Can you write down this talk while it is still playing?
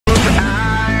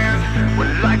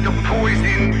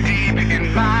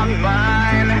my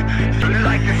mind, feeling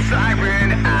like the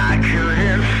siren I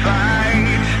couldn't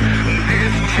fight.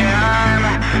 This time,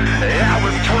 I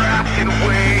was trapped and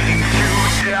waiting to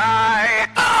die.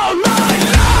 All my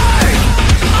life,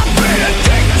 I've been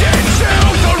addicted to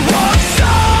the wrong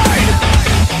side.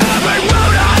 Every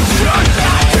road I took,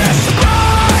 I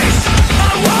despise.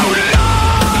 I won't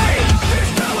lie,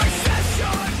 there's no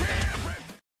exception here.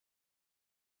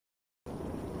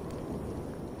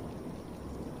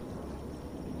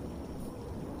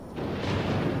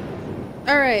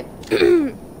 Alright.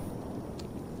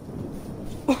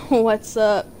 What's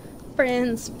up,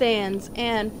 friends, fans,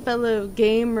 and fellow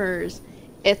gamers?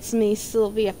 It's me,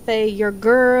 Sylvia Faye, your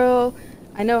girl.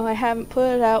 I know I haven't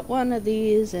put out one of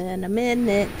these in a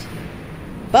minute,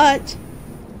 but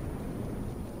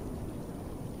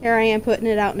here I am putting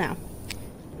it out now.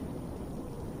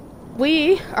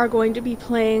 We are going to be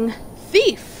playing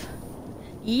Thief.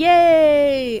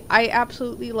 Yay! I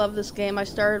absolutely love this game. I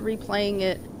started replaying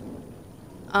it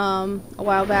a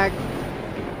while back,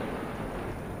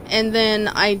 and then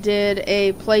I did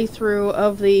a playthrough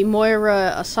of the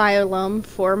Moira Asylum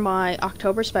for my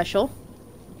October special.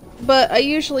 But I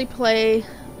usually play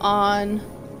on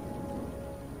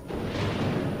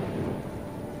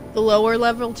the lower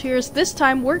level tiers. This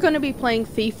time we're going to be playing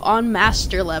Thief on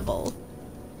master level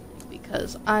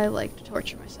because I like to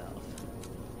torture myself.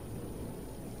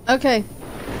 Okay.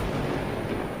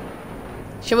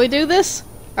 Shall we do this?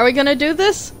 Are we gonna do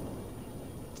this?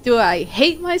 Do I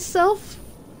hate myself?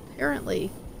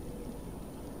 Apparently.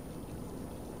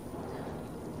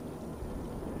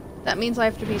 That means I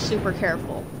have to be super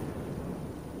careful.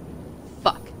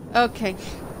 Fuck. Okay.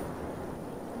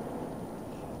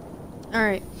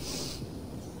 Alright.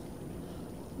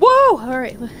 Whoa!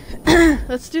 Alright.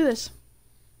 Let's do this.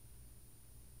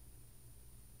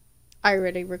 I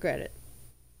already regret it.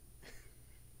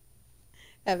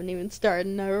 Haven't even started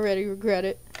and I already regret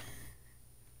it.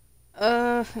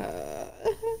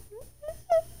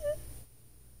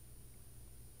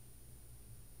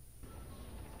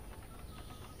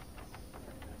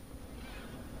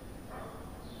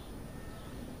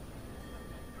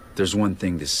 There's one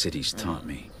thing this city's taught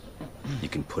me. You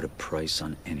can put a price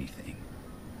on anything.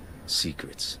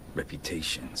 Secrets,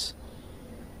 reputations,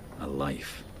 a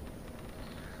life.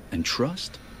 And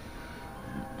trust?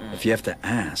 If you have to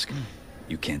ask,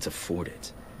 you can't afford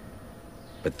it.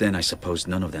 But then I suppose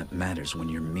none of that matters when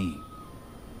you're me.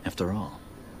 After all,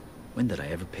 when did I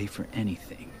ever pay for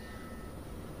anything?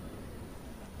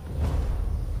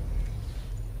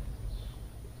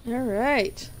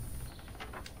 Alright.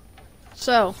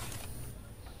 So,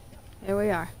 here we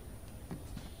are.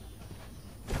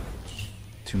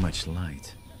 Too much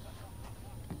light.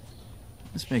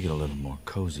 Let's make it a little more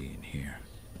cozy in here.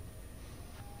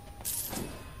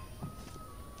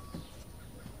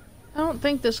 I don't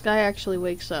think this guy actually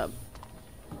wakes up.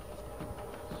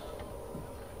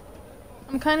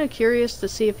 I'm kind of curious to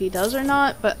see if he does or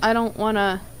not, but I don't want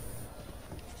to...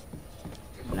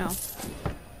 No.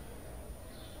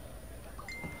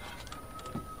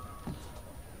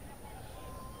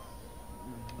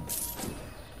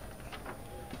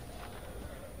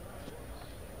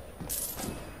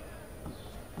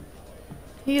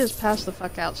 He is passed the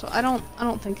fuck out, so I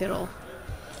don't think it'll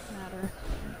matter.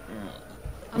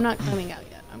 I'm not coming out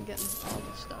yet. I'm getting all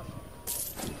this stuff.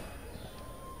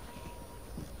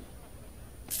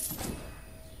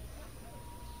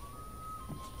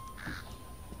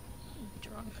 I'm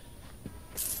drunk.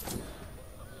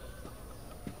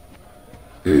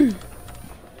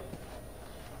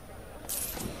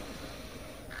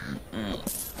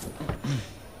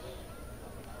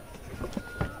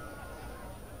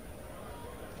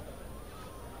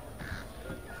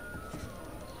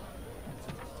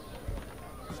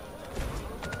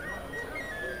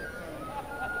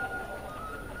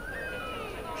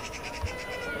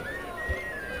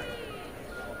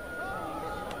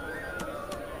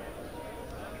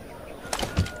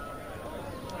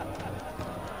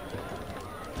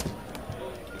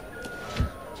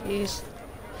 Jeez.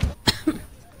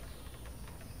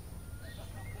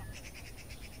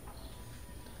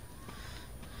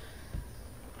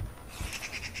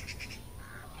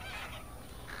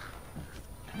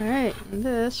 Alright, and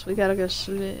this, we gotta go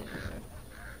submit.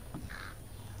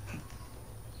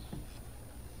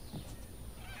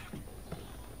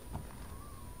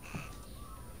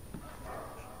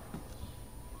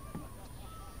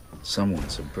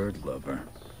 Someone's a bird lover.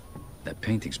 That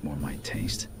painting's more my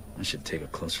taste. I should take a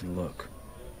closer look.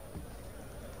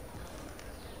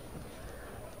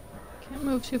 Can't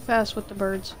move too fast with the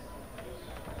birds.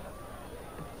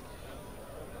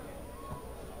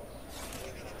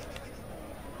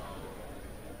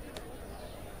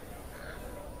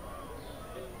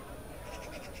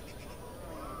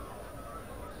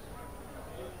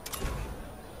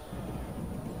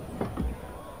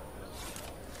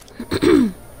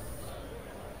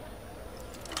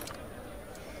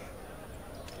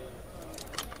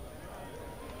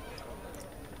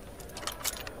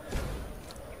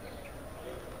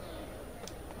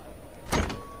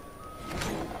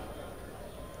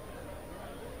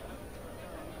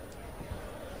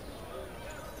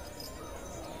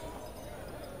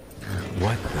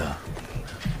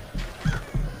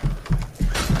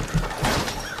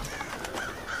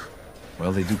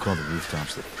 Well, they do call the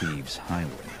rooftops the Thieves'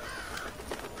 Highway.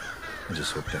 I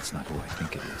just hope that's not who I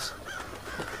think it is.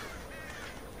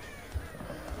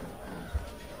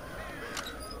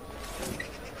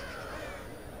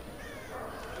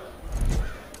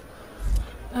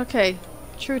 Okay,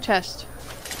 true test.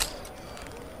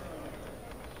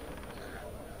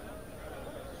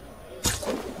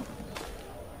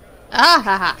 Ah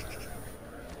ha ha!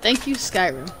 Thank you,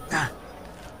 Skyrim.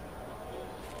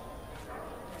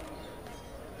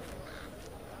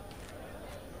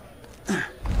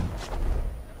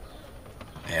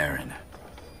 Aaron.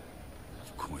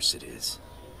 Of course it is.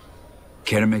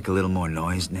 Care to make a little more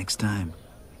noise next time?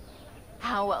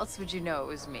 How else would you know it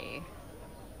was me?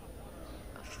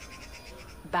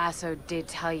 Basso did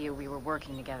tell you we were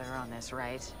working together on this,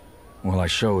 right? Well, I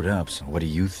showed up, so what do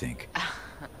you think?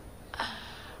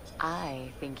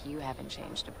 I think you haven't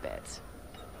changed a bit.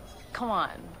 Come on,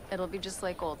 it'll be just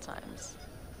like old times.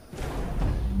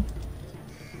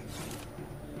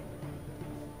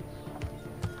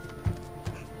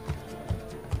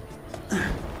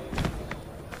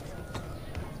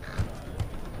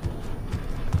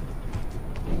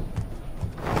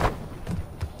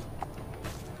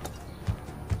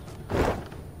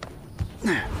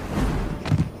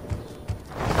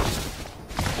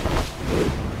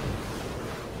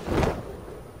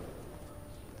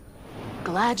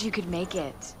 Glad you could make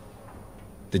it.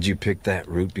 Did you pick that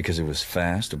route because it was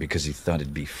fast or because you thought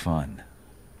it'd be fun?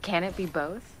 Can it be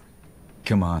both?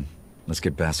 Come on, let's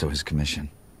get Basso his commission.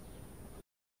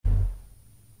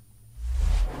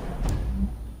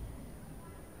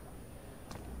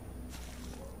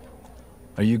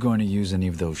 Are you going to use any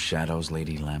of those shadows,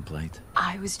 Lady Lamplight?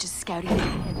 I was just scouting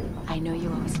ahead. I know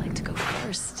you always like to go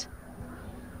first.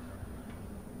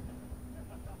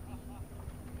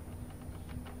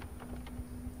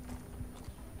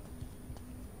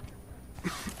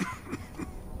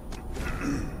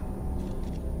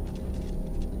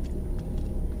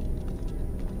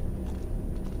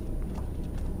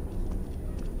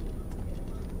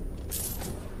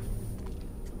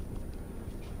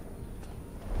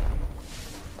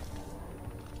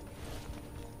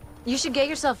 You should get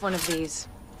yourself one of these.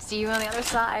 See you on the other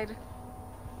side.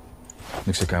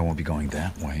 Looks like I won't be going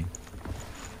that way.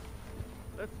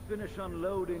 Let's finish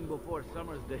unloading before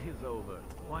summer's day is over.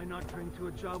 Why not drink to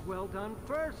a job well done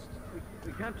first?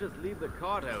 We can't just leave the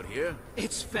cart out here.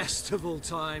 It's festival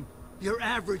time. Your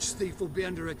average thief will be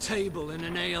under a table in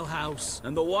an alehouse.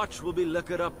 And the watch will be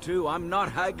liquored up too. I'm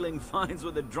not haggling fines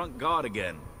with a drunk god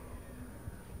again.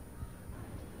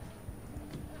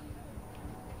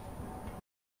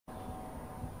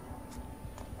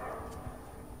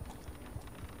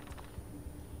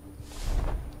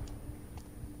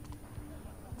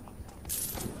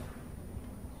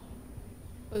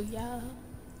 Oh yeah.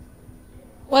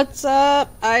 What's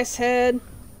up, Icehead?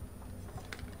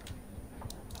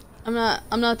 I'm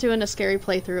not doing a scary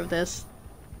playthrough of this.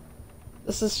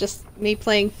 This is just me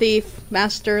playing Thief,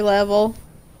 master level.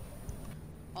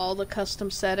 All the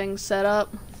custom settings set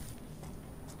up.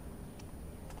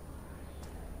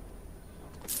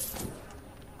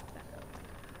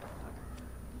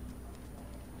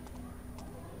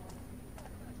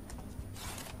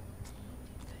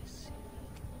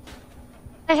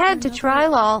 I had to try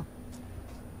lol.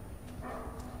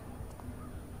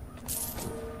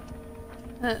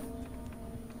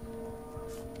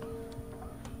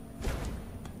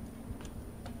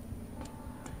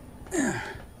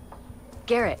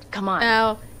 Garrett, come on.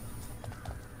 Now,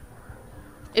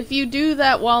 if you do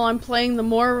that while I'm playing the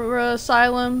Moira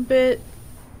Asylum bit,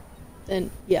 then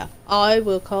yeah, I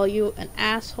will call you an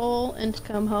asshole and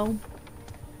come home.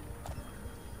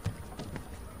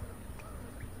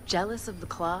 Jealous of the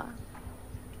claw?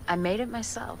 I made it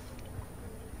myself.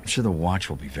 I'm sure the watch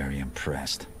will be very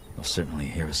impressed. They'll certainly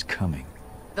hear us coming.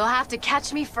 They'll have to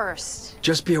catch me first.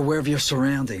 Just be aware of your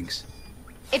surroundings.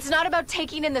 It's not about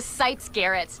taking in the sights,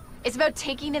 Garrett. It's about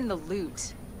taking in the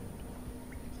loot.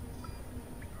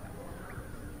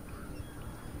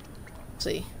 Let's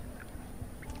see.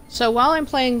 So while I'm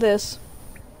playing this,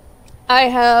 I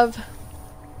have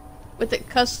with it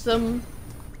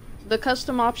the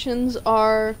custom options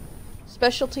are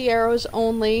specialty arrows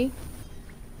only,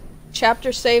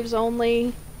 chapter saves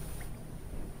only,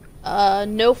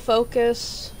 no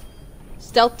focus,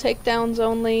 stealth takedowns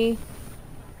only,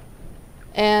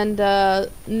 and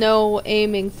no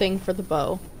aiming thing for the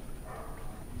bow.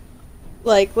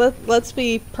 Like, let's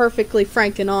be perfectly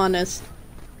frank and honest.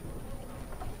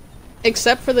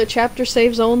 Except for the chapter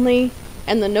saves only,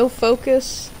 and the no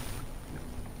focus,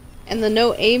 and the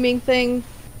no aiming thing,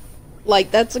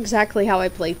 like, that's exactly how I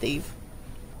play Thief.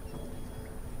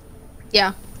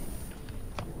 Yeah.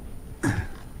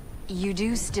 You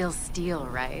do still steal,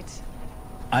 right?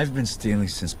 I've been stealing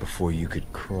since before you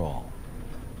could crawl.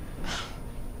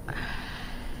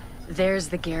 There's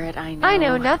the Garrett I know. I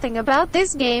know nothing about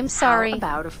this game, sorry. How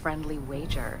about a friendly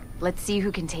wager? Let's see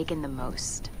who can take in the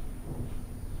most.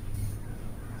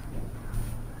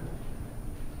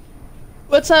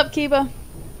 What's up, Kiba?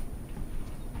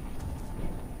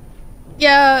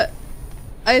 Yeah,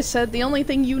 I said the only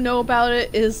thing you know about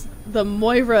it is the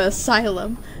Moira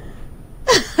Asylum.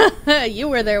 You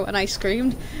were there when I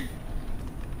screamed.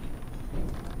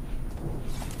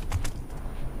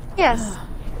 Yes.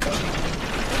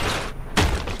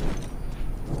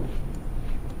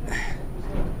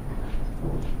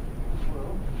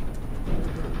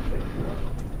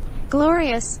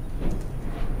 Glorious.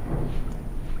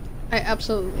 I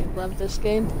absolutely love this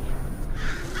game.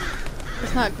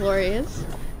 It's not glorious.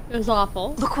 It was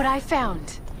awful. Look what I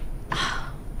found.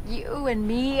 You and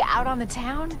me out on the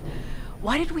town?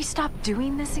 Why did we stop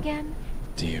doing this again?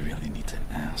 Do you really need to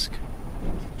ask?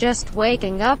 Just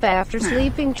waking up after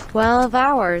sleeping 12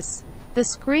 hours. The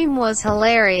scream was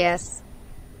hilarious.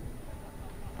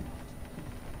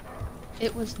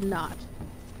 It was not.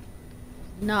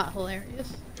 Not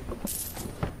hilarious.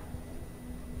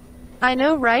 I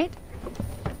know, right?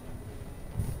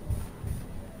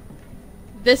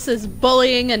 This is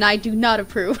bullying and I do not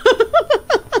approve.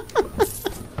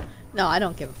 No, I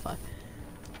don't give a fuck.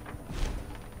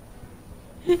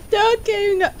 Don't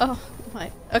give no- oh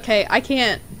my. Okay, I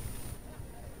can't.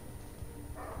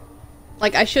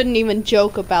 Like, I shouldn't even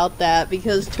joke about that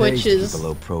because Twitch is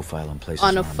below profile in places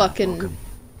on a where I'm not fucking welcome.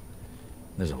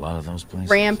 There's a lot of those places.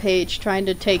 rampage trying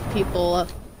to take people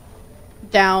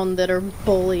down that are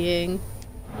bullying.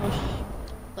 Oh,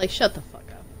 like, shut the fuck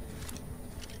up.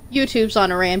 YouTube's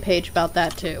on a rampage about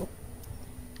that too.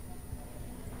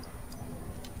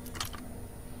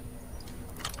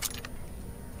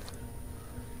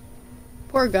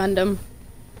 Poor Gundam.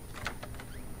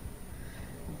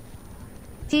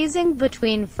 Teasing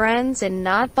between friends and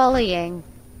not bullying.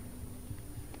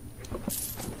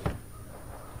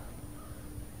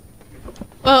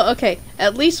 Well, okay.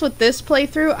 At least with this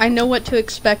playthrough, I know what to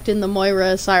expect in the Moira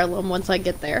Asylum once I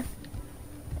get there.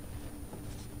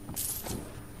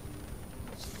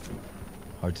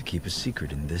 Hard to keep a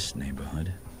secret in this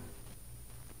neighborhood.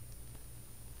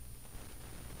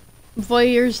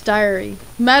 Voyeur's diary.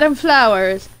 Madame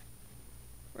Flowers.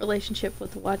 Relationship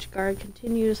with the watch guard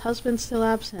continues. Husband still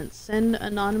absent. Send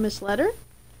anonymous letter.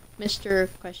 Mr.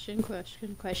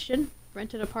 Question.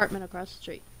 Rented apartment across the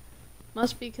street.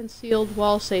 Must be concealed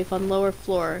wall safe on lower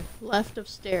floor. Left of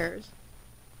stairs.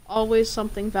 Always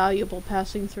something valuable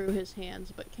passing through his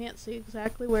hands, but can't see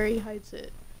exactly where he hides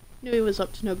it. Knew he was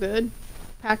up to no good.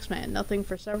 Paxman. Nothing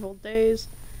for several days.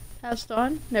 Passed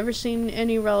on. Never seen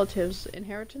any relatives.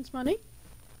 Inheritance money?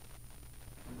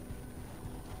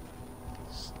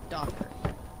 Stalker.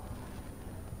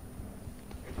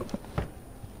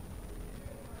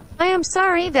 I am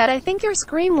sorry that I think your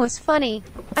scream was funny.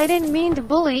 I didn't mean to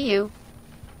bully you.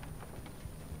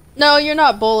 No, you're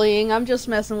not bullying. I'm just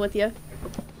messing with you.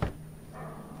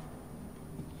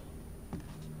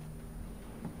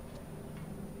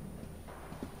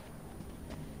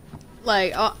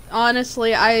 Like,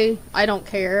 honestly, I don't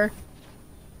care.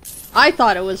 I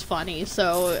thought it was funny,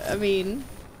 so, I mean,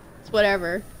 it's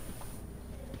whatever.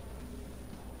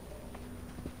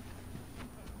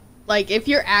 Like, if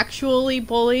you're actually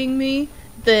bullying me,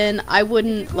 then I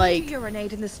wouldn't, like... If you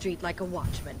urinate in the street like a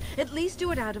watchman, at least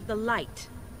do it out of the light.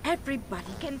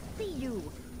 Everybody can see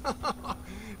you.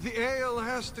 The ale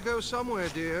has to go somewhere,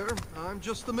 dear. I'm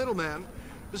just the middleman.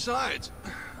 Besides,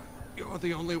 you're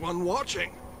the only one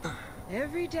watching.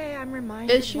 Every day I'm Is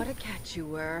reminded she? what a cat you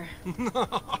were.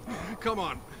 Come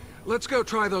on, let's go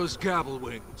try those gabble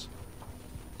wings.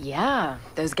 Yeah,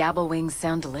 those gabble wings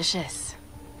sound delicious.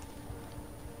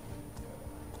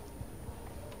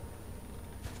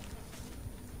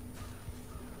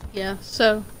 Yeah,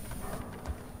 so...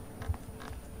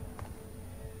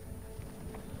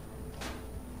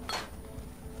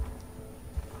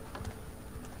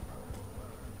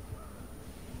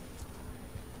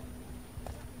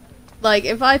 Like,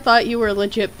 if I thought you were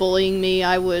legit bullying me,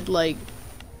 I would, like...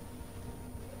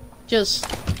 just...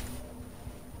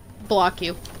 block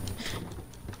you.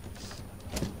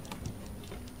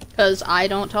 Because I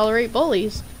don't tolerate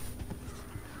bullies.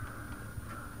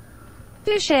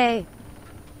 Touche. And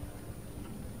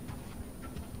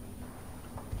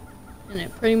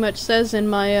it pretty much says in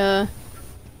my,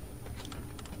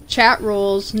 chat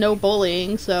rules, no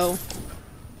bullying, so...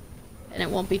 And it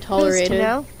won't be Pleased tolerated. to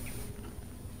know.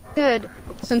 Good.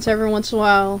 Since every once in a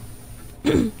while...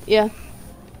 yeah.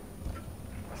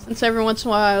 Since every once in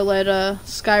a while I let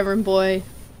Skyrim boy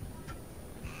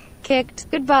Kicked.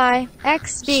 Goodbye.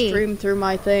 XD. stream through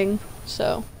my thing,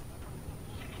 so.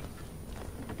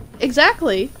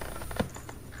 Exactly.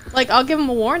 Like, I'll give him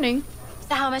a warning.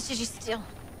 So how much did you steal?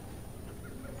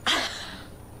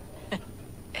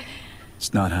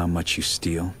 It's not how much you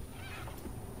steal.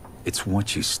 It's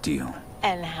what you steal.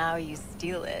 And how you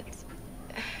steal it.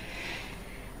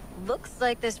 Looks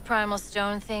like this primal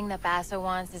stone thing that Basso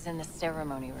wants is in the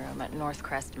ceremony room at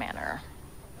Northcrest Manor.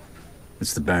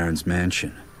 It's the Baron's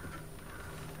mansion.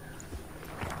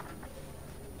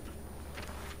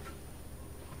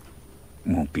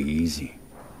 Won't be easy.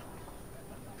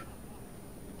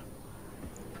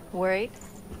 Worried?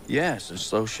 Yes, and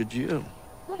so should you.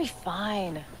 We'll be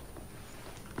fine.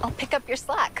 I'll pick up your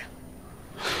slack.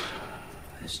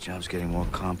 This job's getting more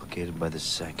complicated by the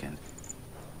second.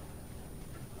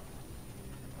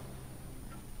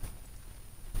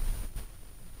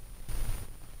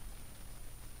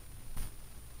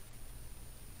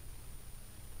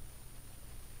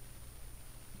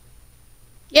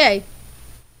 Yay.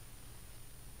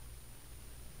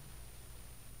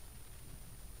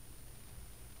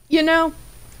 You know,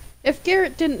 if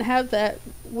Garrett didn't have that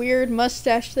weird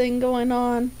mustache thing going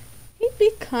on, he'd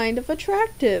be kind of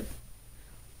attractive.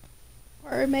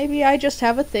 Or maybe I just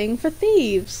have a thing for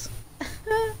thieves.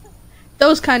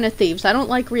 Those kind of thieves. I don't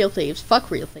like real thieves. Fuck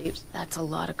real thieves. That's a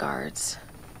lot of guards.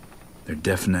 They're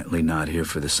definitely not here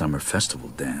for the summer festival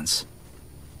dance.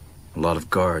 A lot of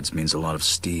guards means a lot of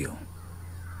steel.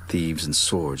 Thieves and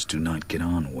swords do not get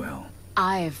on well.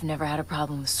 I've never had a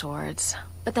problem with swords.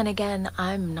 But then again,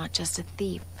 I'm not just a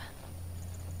thief.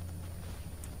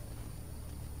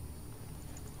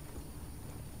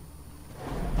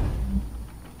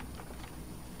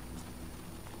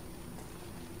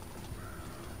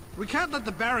 We can't let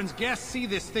the Baron's guests see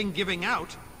this thing giving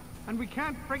out. And we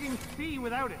can't friggin' see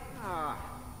without it.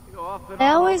 You go off and I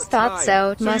on all always the thought time.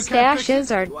 so. So you can't fix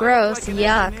Mustaches it? are Do I gross. look like an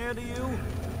Yuck. engineer to you?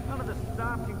 None of the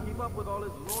staff can keep up with all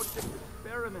his lordship's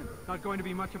experiments. Not going to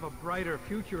be much of a brighter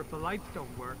future if the lights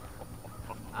don't work.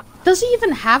 Does he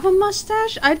even have a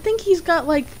mustache? I think he's got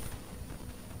like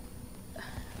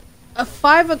a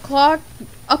 5 o'clock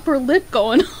upper lip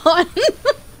going on.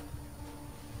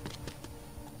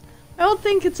 I don't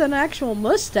think it's an actual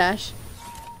mustache.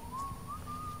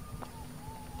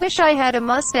 Wish I had a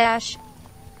mustache.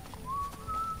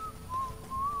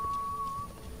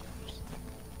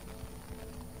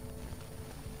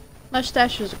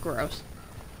 Mustaches are gross.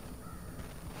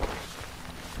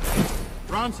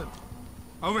 Bronson,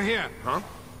 over here. Huh?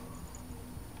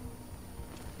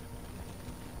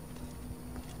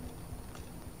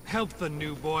 Help the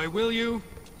new boy, will you?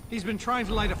 He's been trying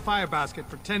to light a fire basket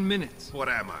for 10 minutes. What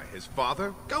am I, his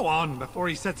father? Go on, before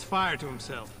he sets fire to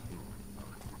himself.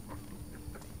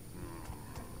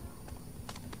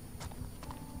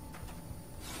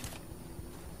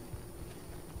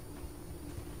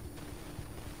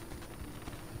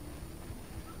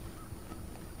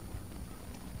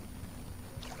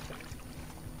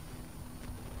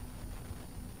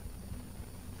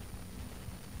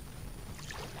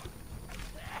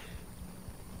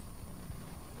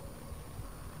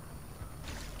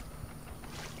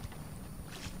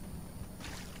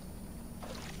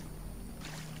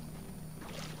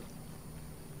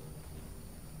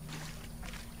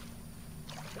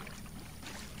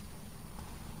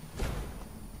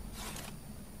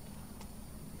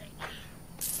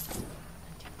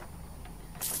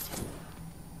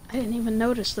 I didn't even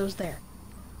notice those there.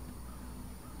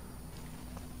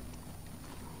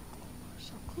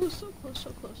 So close, so close, so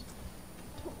close.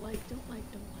 Don't like, don't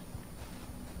like, don't like.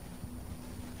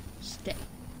 Stay.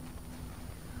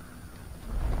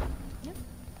 Yep.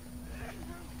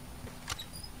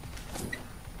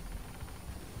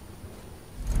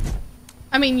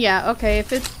 I mean, yeah, okay,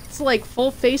 if it's like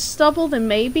full face stubble, then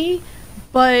maybe,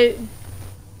 but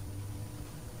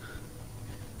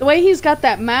the way he's got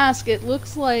that mask, it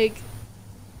looks like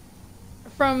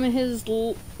from his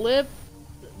lip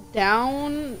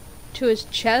down to his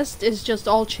chest is just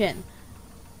all chin.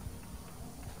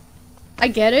 I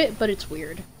get it, but it's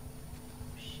weird.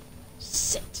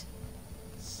 Sit.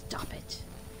 Stop it.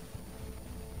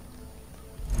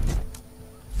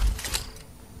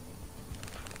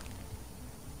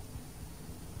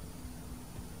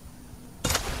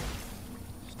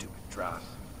 Stupid dross.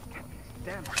 Can't these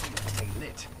damn things stay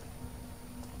lit?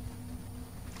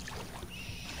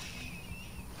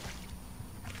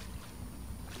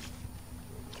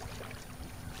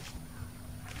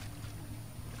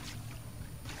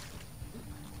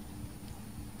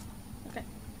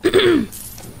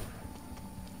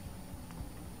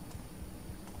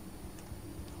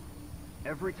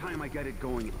 Every time I get it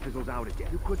going, it fizzles out again.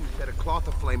 You couldn't set a cloth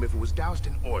aflame if it was doused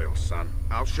in oil, son.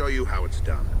 I'll show you how it's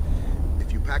done.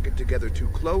 If you pack it together too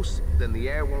close, then the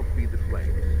air won't feed the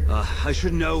flame. I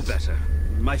should know better.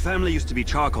 My family used to be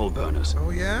charcoal burners.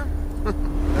 Oh, yeah?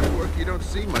 That work you don't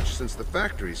see much since the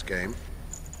factories came.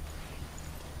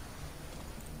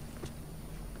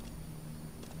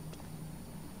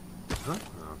 Huh?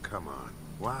 Oh, come on.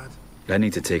 What? I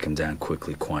need to take him down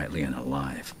quickly, quietly, and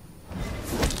alive.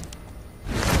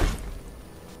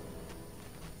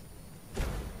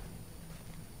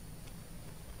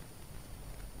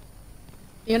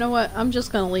 You know what? I'm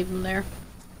just gonna leave him there.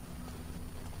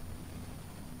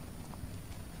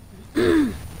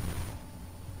 The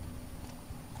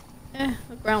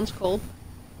ground's cold.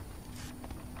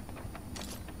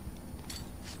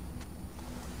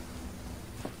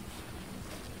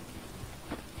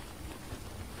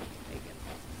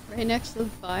 Right next to the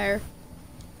fire.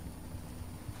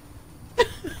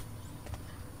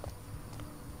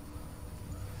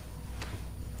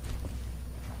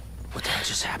 What the hell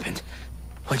just happened?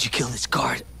 Why'd you kill this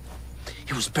guard?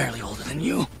 He was barely older than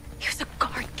you. He was a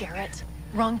guard, Garrett.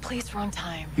 Wrong place, wrong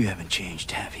time. You haven't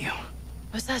changed, have you?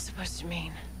 What's that supposed to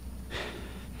mean?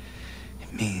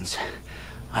 It means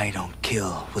I don't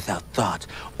kill without thought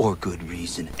or good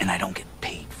reason, and I don't get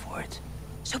paid for it.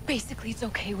 So basically it's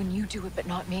okay when you do it, but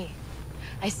not me.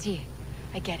 I see.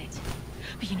 I get it.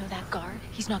 But you know that guard?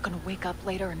 He's not gonna wake up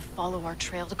later and follow our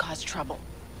trail to cause trouble.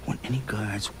 When any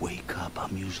guards wake up,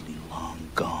 I'm usually long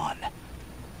gone.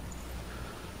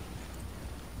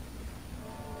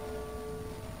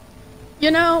 You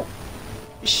know,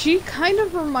 she kind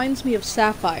of reminds me of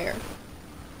Sapphire.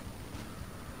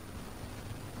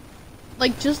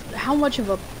 Like, just how much of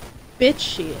a bitch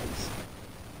she is.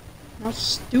 How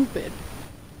stupid.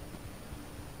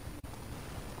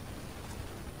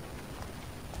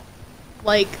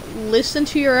 Like, listen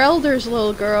to your elders,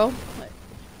 little girl. Like,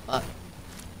 fuck.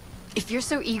 If you're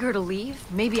so eager to leave,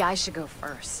 maybe I should go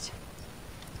first.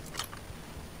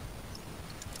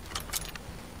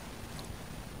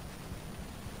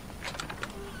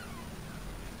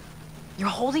 You're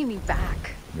holding me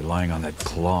back. Relying on that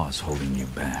claw's holding you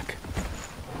back.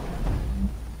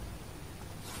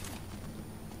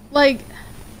 Like,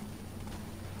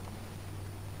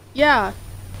 yeah.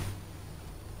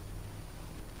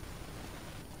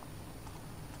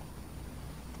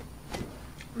 I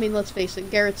mean, let's face it,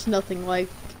 Garrett's nothing like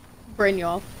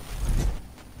Brynjolf.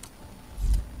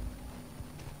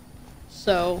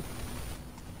 So...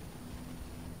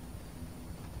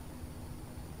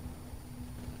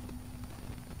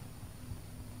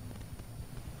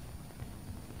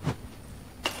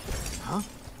 Huh?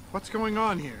 What's going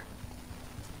on here?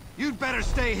 You'd better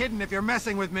stay hidden if you're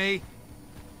messing with me.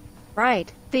 Right.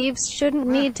 Thieves shouldn't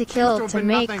need to kill have to been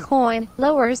make nothing. coin.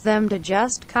 Lowers them to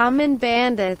just common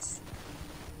bandits.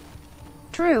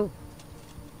 True.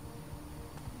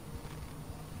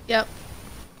 Yep.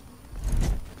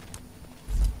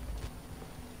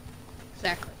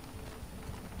 Exactly.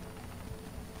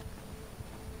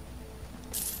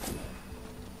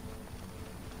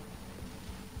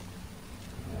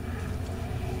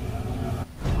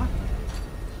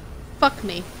 Fuck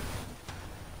me.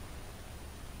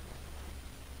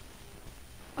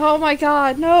 Oh my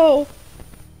god, no!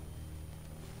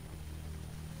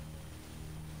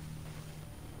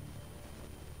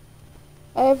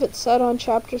 I have it set on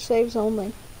chapter saves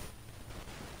only.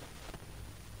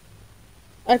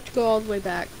 I have to go all the way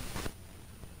back.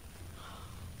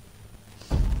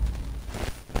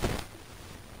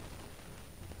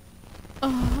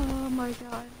 Oh my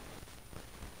god.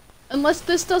 Unless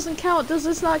this doesn't count. Does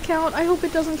this not count? I hope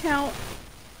it doesn't count.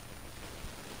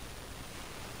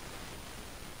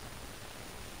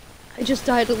 I just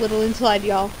died a little inside,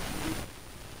 y'all.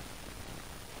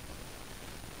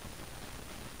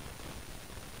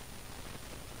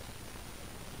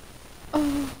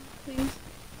 Oh, please.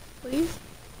 Please?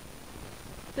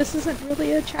 This isn't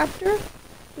really a chapter?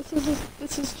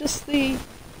 This is just the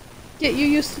get you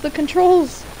used to the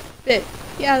controls bit.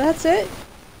 Yeah, that's it.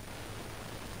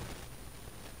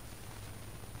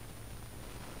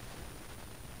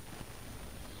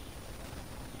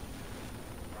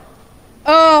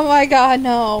 Oh my god,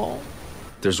 no.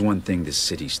 There's one thing this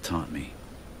city's taught me.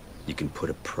 You can put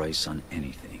a price on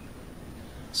anything.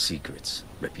 Secrets,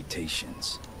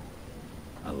 reputations,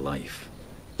 a life.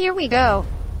 Here we go.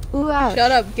 Ooh, ouch.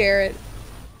 Shut up, Garrett.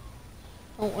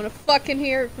 I don't want to fucking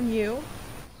hear it from you.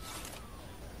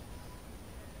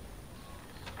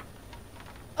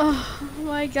 Oh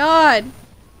my god.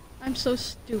 I'm so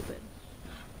stupid.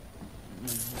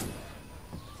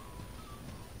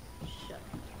 Shut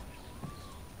up.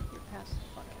 You're past the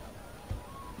fuck up.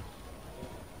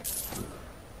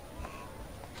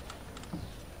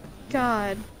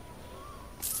 god.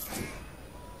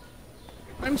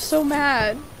 I'm so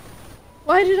mad.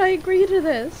 Why did I agree to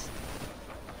this?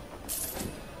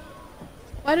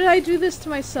 Why did I do this to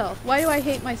myself? Why do I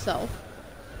hate myself?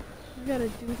 I gotta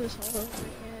do this all over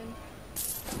again.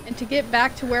 And to get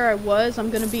back to where I was,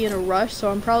 I'm gonna be in a rush, so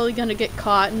I'm probably gonna get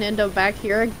caught and end up back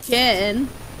here again.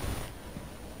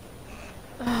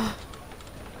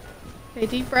 Okay,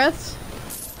 deep breaths.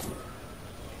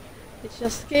 It's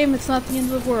just a game, it's not the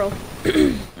end of the world.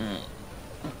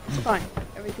 It's fine.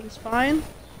 Everything's fine.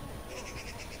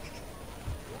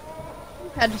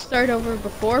 Had to start over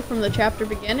before from the chapter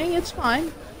beginning, it's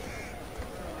fine.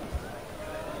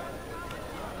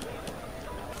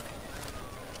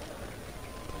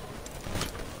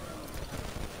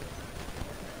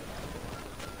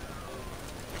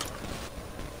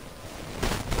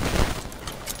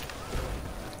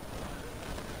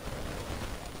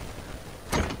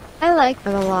 I like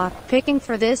the lock picking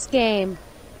for this game.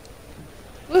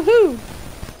 Woohoo!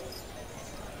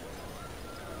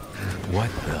 What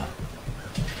the?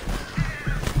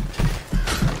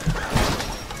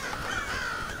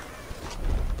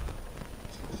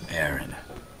 Aaron.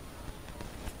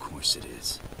 Of course it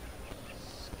is.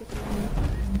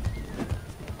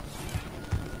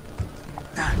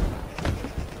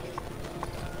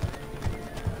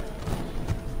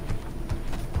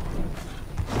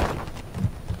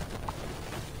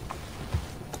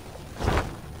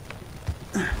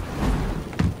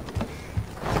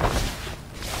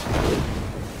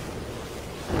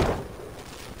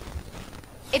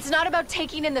 It's not about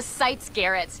taking in the sights,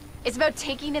 Garrett. It's about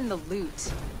taking in the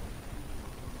loot.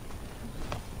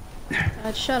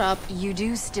 Shut up. You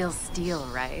do still steal,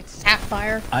 right?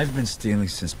 Sapphire. I've been stealing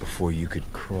since before you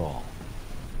could crawl.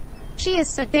 She is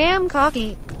so damn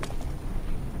cocky.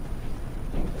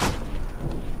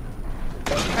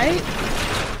 Right?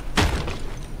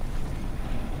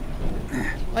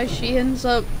 Why she ends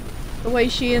up the way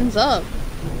she ends up.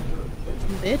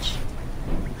 Bitch.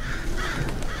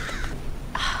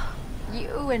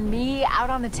 You and me out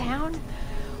on the town?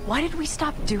 Why did we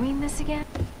stop doing this again?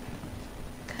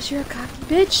 Cause you're a cocky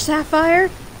bitch, Sapphire.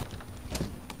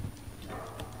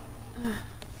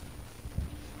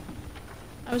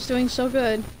 I was doing so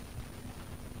good.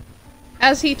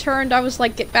 As he turned, I was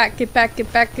like, get back, get back,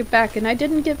 get back, get back. And I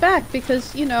didn't get back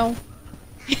because, you know,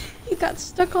 he got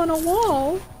stuck on a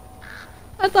wall.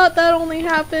 I thought that only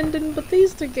happened in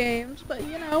Bethesda games, but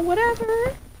you know,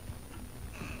 whatever.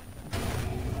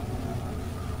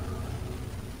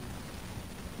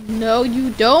 No, you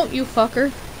don't, you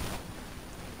fucker.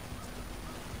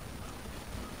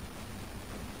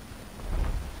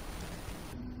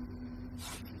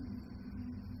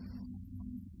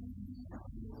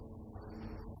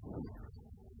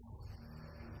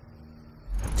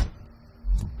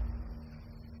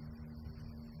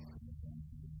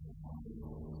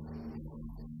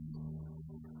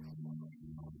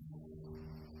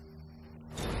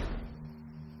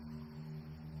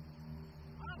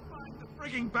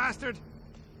 Frigging bastard!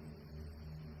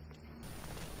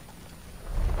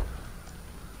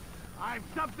 I've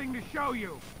something to show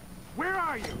you. Where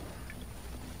are you?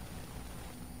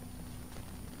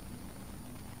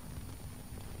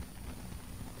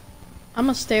 I'm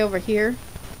gonna stay over here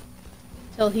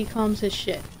till he calms his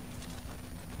shit.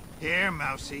 Here,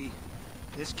 Mousy.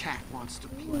 This cat wants to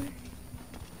play.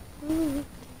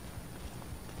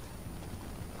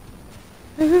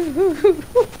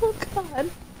 Oh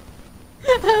god.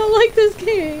 I don't like this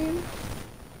game.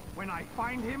 When I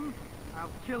find him, I'll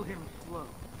kill him slow.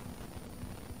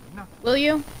 Nothing. Will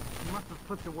you? He must have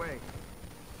slipped away.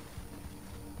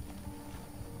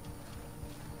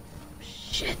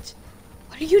 Shit.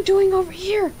 What are you doing over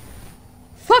here?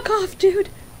 Fuck off, dude.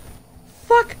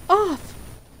 Fuck off.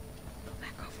 Go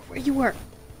back over where you were.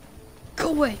 Go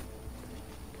away.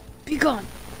 Be gone.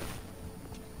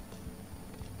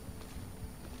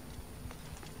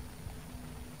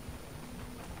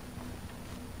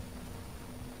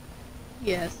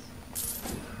 Yes.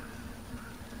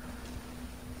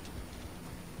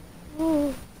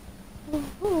 Oh.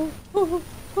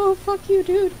 Oh, fuck you,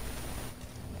 dude.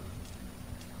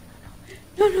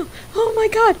 No. Oh my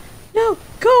god. No,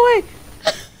 go away.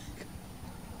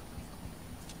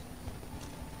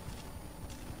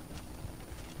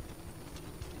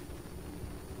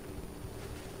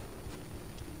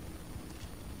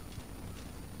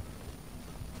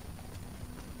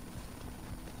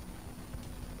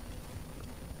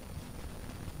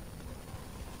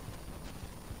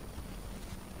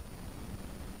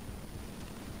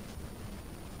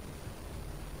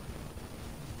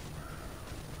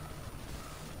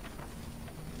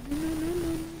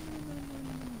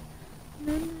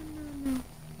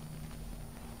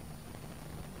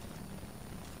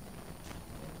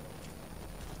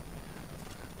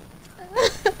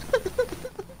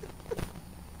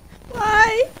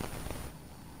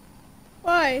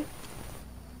 Why?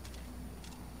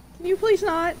 Can you please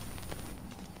not?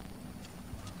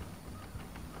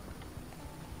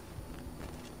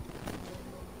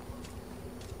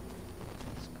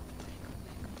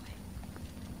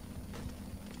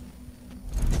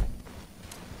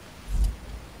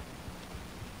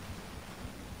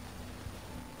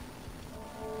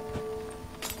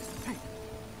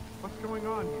 What's going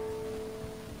on here?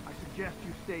 I suggest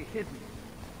you stay hidden.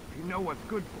 You know what's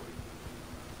good for you.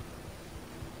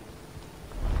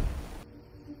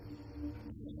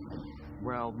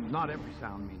 Well, not every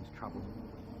sound means trouble.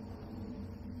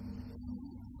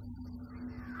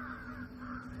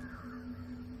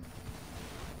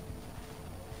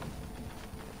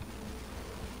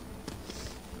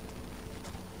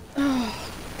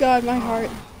 Oh, God, my heart.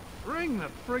 Ring the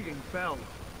frigging bell.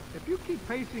 If you keep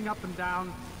pacing up and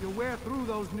down, you'll wear through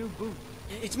those new boots.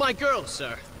 It's my girl,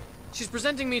 sir. She's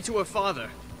presenting me to her father.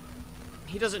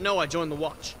 He doesn't know I joined the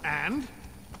Watch. And?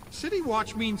 City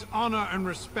Watch means honor and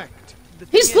respect.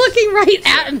 He's looking right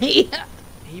at me!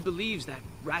 He believes that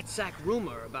rat sack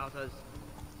rumor about us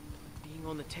being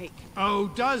on the take. Oh,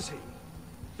 does he?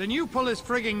 Then you pull his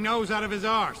frigging nose out of his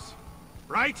arse.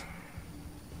 Right?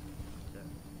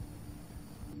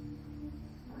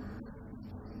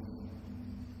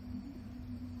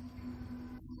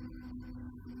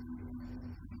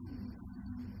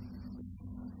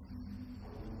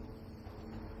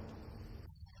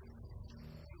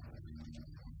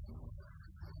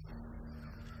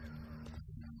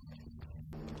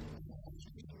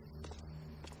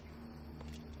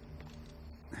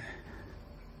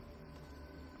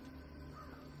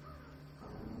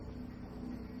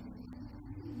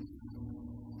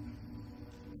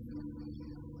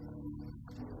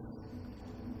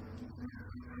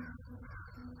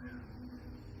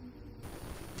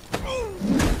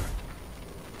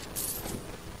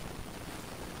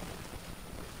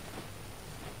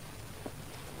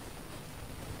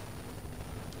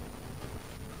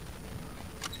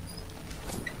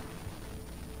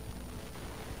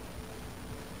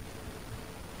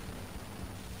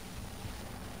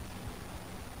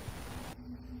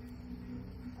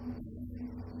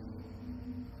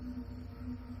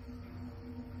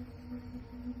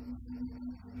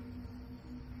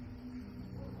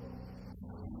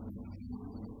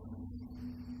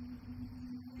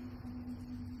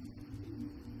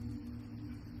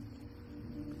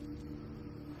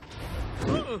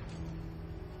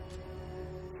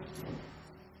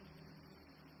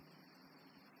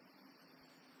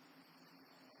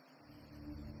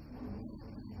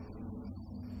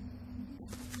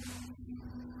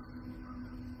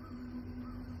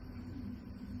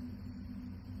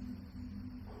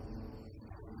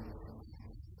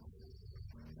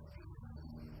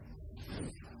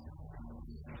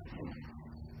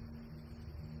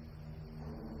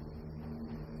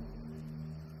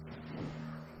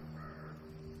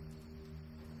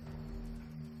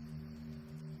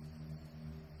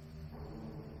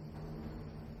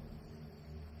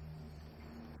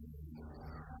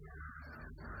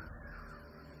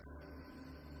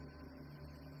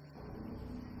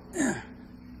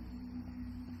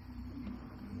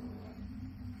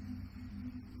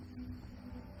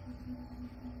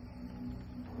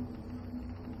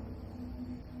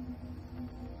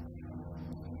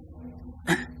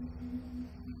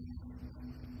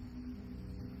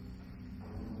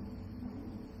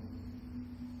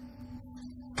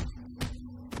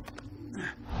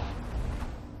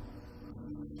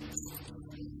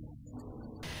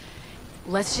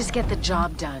 Let's just get the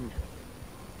job done.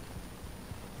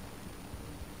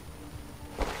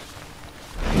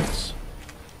 Yes.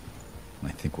 I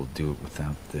think we'll do it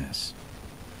without this.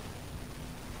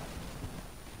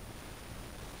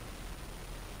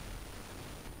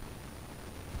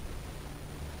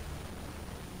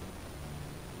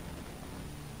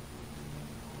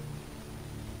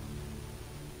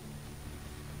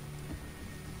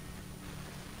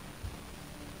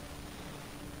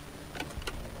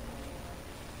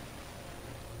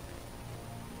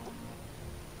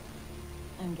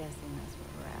 I'm guessing that's what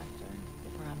we're after.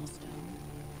 The Primal Stone.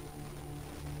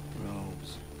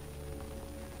 Robes.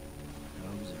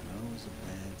 Robes are always a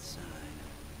bad sign.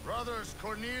 Brothers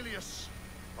Cornelius,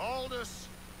 Aldous,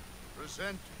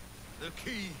 present the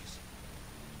keys.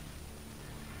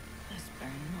 Let's burn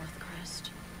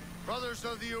Northcrest. Brothers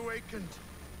of the Awakened,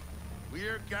 we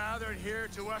are gathered here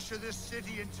to usher this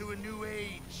city into a new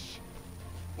age.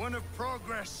 One of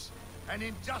progress and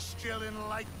industrial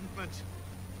enlightenment.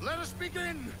 Let us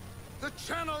begin the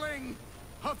channeling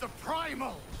of the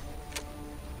Primal.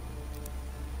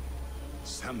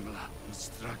 Sembla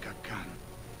Straka Khan.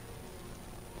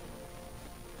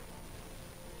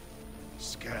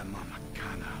 scare Mama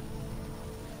Kana.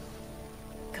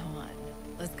 Come on,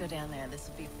 let's go down there. This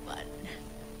will be fun.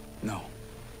 No.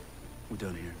 We're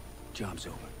done here. Job's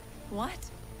over. What?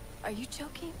 Are you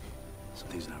joking?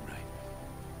 Something's not right.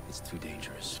 It's too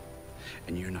dangerous.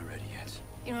 And you're not ready yet.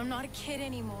 You know, I'm not a kid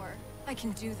anymore. I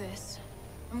can do this.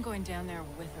 I'm going down there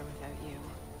with or without you.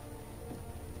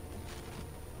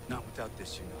 Not without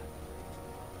this, you're not.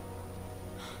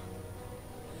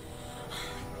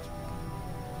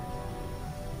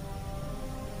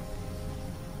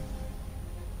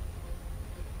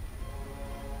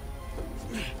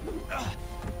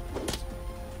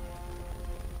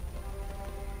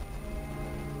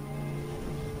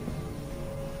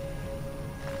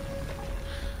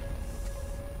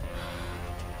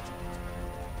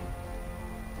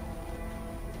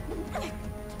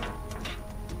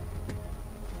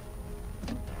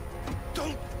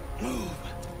 Don't move!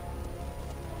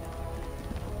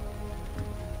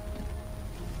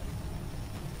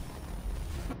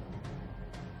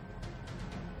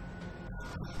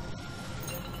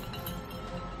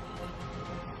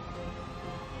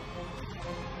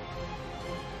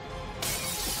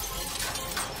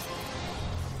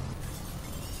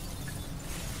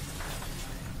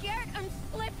 Garrett, I'm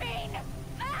slipping!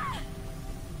 Ah!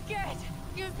 Garrett,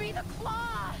 give me the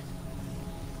claw!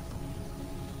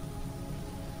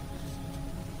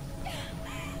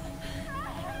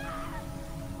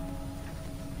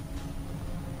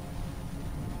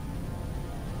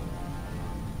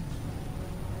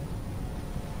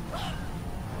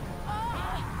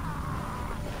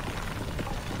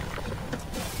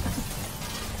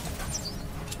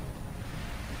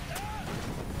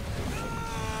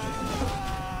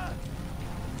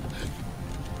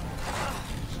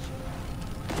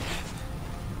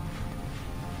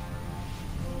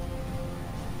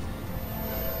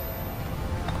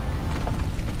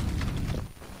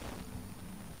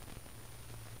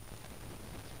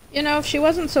 You know, if she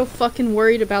wasn't so fucking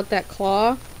worried about that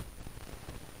claw.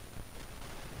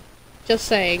 Just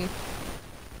saying.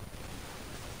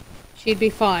 She'd be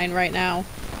fine right now.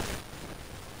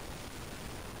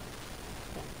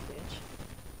 Bitch.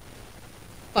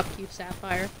 Fuck you,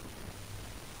 Sapphire.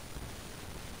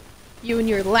 You and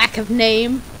your lack of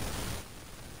name.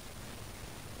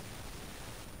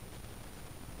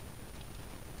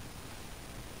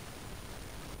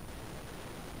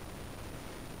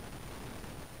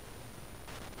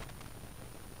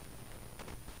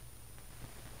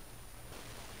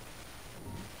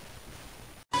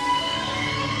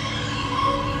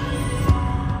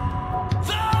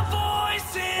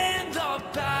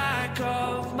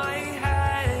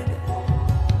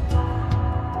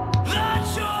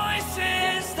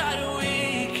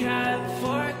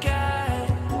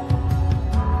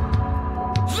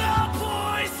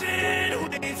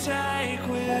 Take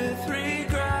with 3